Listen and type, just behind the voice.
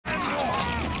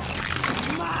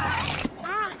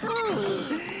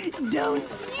Don't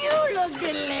you look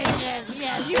delicious?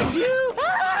 Yes, you do.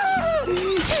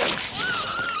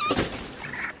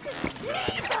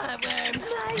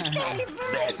 My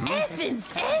favorite.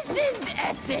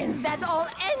 Essence. That's all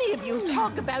any of you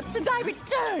talk about since I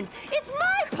returned. It's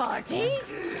my party.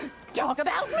 Talk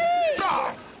about me.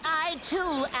 I,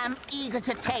 too, am eager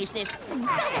to taste this. So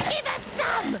give us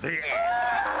some.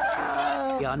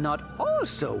 We are not all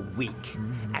so weak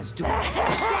as to...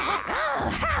 Oh,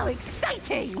 how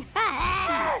exciting!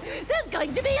 There's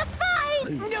going to be a fight!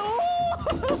 No!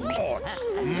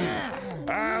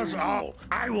 As all,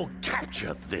 I will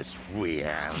capture this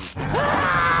Rian.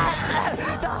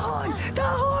 The horn! The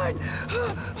horn!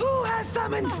 Who has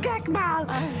summoned Skekmal?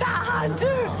 The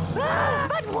hunter!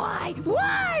 But why?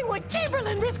 Why would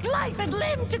Chamberlain risk life and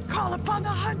limb to call upon the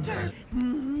hunter?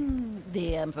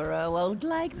 The Emperor won't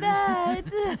like that.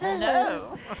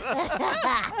 No.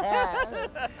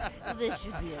 This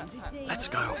should be entertaining. Let's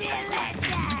go.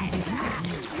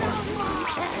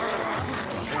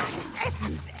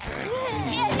 Essence.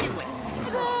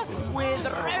 With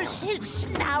roasted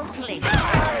snoutling.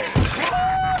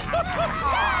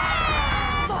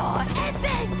 More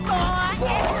essence!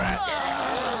 More essence!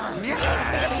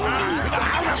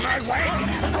 Out of my way!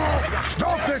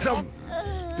 Stop this!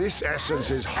 This essence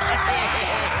is hot.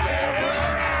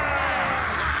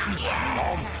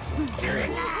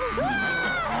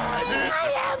 I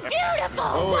am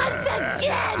beautiful once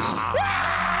again!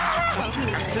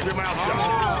 Keep your mouth shut.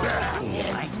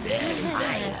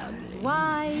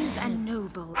 Wise and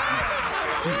noble.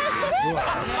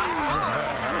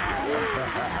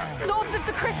 Lords of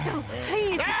the Crystal,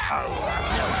 please! Look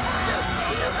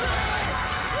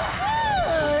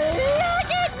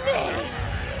at me!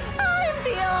 I'm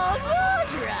the old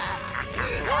Mordra!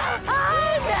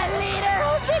 I'm the leader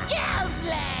of the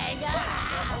Gelfling!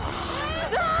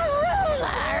 The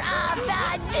ruler of the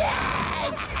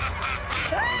dead!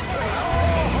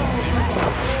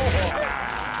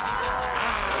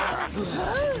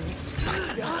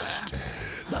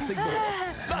 Nothing more.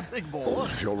 Nothing more.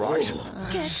 You're right.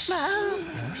 Skekmal!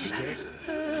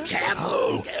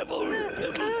 Careful.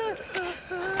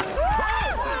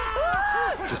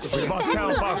 We must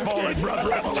help our fallen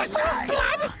brethren.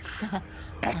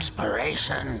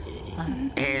 Expiration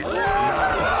is...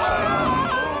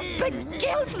 But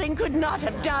Gelfling could not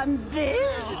have done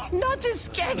this! Not to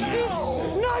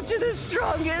Skeksis! Not to the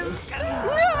strongest!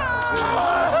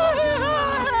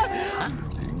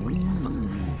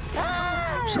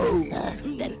 So...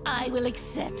 Then I will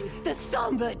accept the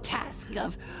somber task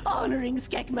of honoring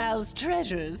Skekmal's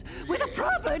treasures with a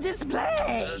proper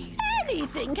display.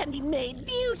 Anything can be made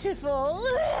beautiful.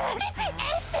 Did the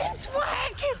essence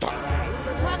work?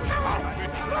 Well, come on.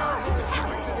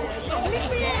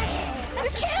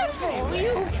 Careful,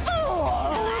 you fool!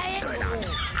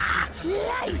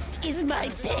 Life is my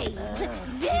paint.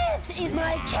 Death is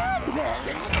my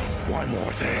canvas. One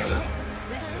more thing.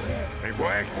 Make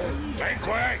way! Make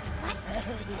way!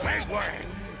 Make way!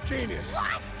 Genius!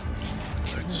 What?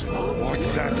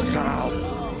 What's that sound?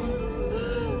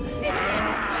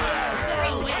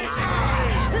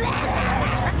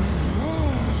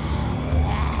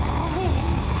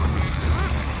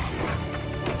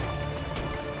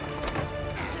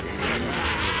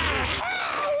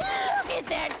 Look at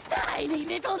their tiny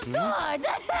little swords!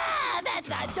 That's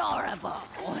adorable!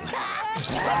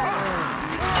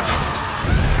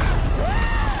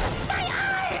 My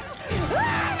eyes!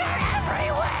 They're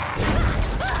everywhere!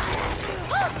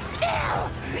 Hold still!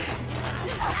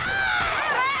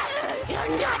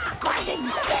 You're not fighting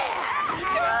fair!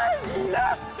 Does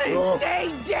nothing stay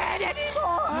dead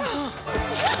anymore?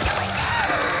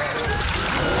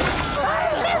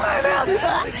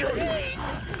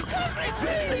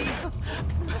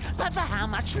 But for how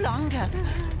much longer?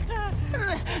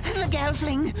 The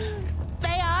Gelfling,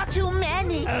 they are too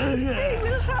many. They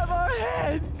will have our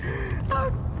heads!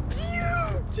 Our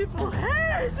beautiful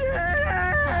heads!